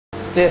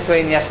Day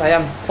 3, and yes, I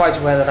am quite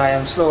aware that I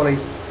am slowly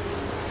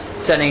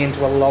turning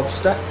into a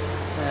lobster.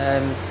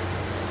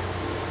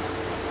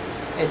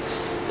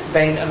 It's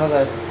been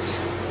another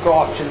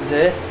scorching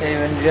day here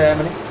in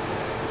Germany.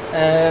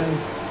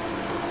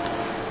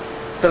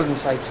 Building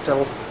site's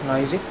still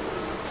noisy,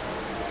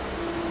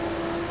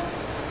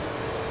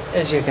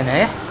 as you can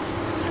hear.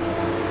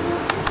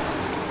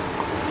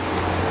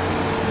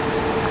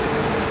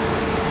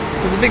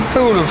 There's a big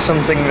pool of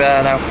something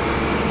there now.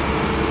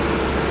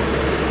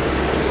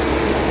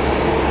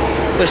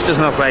 This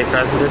doesn't look very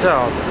pleasant at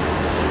all.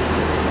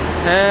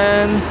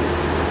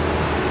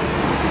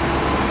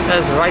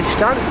 There's the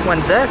Reichstag.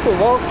 Went there for a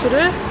walk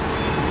today,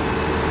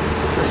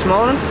 this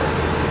morning.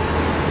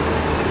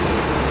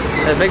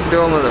 The big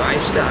dome of the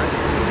Reichstag.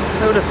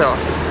 Who would have thought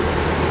it?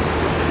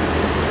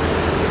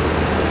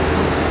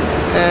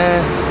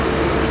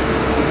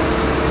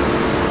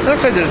 It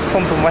looks like they're just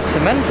pumping wet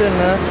cement in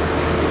there.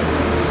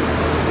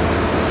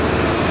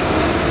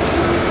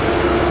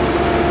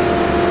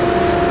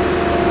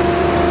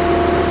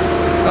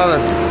 Oh,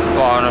 they're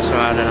boring or something,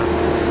 I don't know.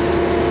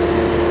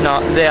 No,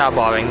 they are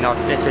boring, not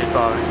it is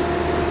boring.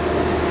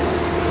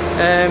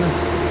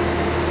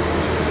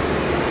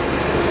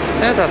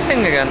 There's that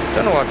thing again,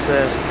 don't know what it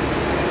says.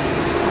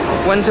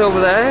 Went over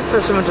there for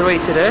something to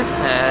eat today.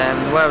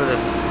 Where was it?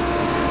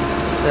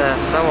 There,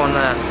 that one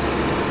there.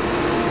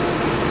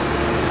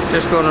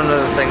 Just going under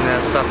the thing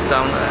there, stopped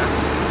down there.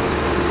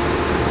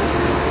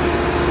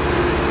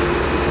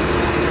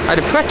 I had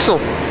a pretzel.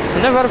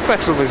 I never had a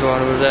pretzel before.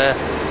 It was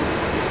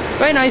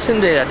very nice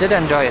indeed. I did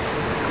enjoy it.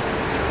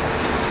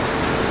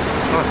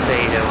 What's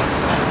he doing?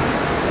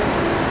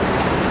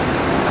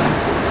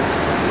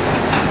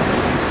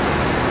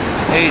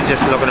 He's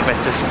just looking a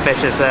bit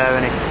suspicious there,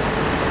 isn't he?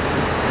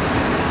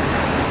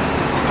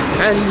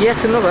 There's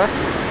yet another.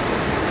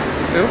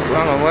 Oh,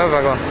 hang on, where have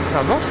I gone?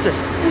 I've lost it.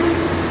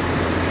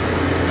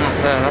 Oh,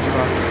 there, that's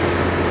right.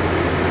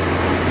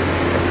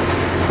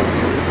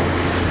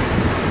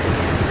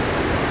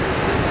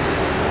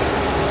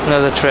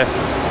 Another trip.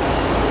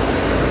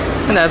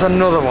 And there's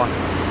another one.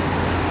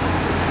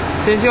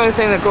 See, it's the only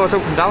thing that goes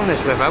up and down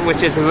this river,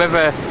 which is the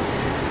River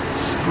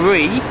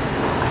Spree.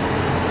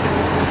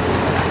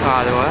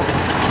 By the way.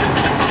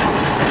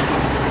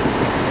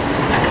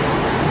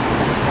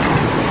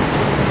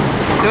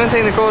 The only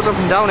thing that goes up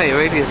and down here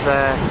really is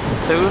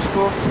tourist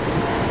boats.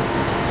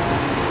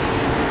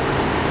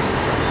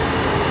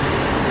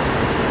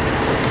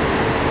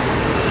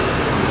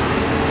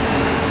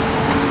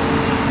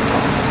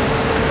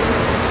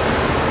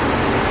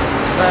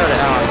 There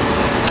they are.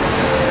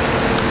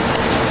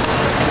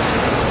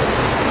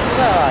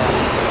 Where are you?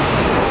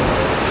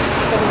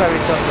 Look where we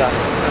took that.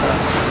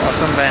 Or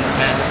some bend,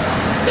 man.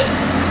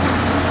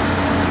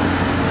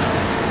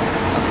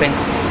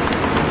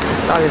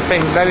 That has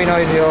been very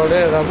noisy all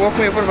day. That woke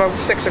me up at about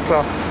 6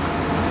 o'clock.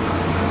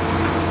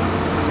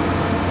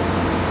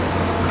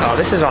 Oh,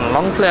 this is on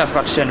long play. I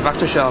forgot to turn it back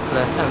to short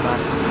play. Never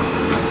mind.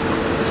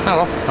 Oh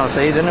well, I'll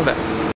see you in a bit.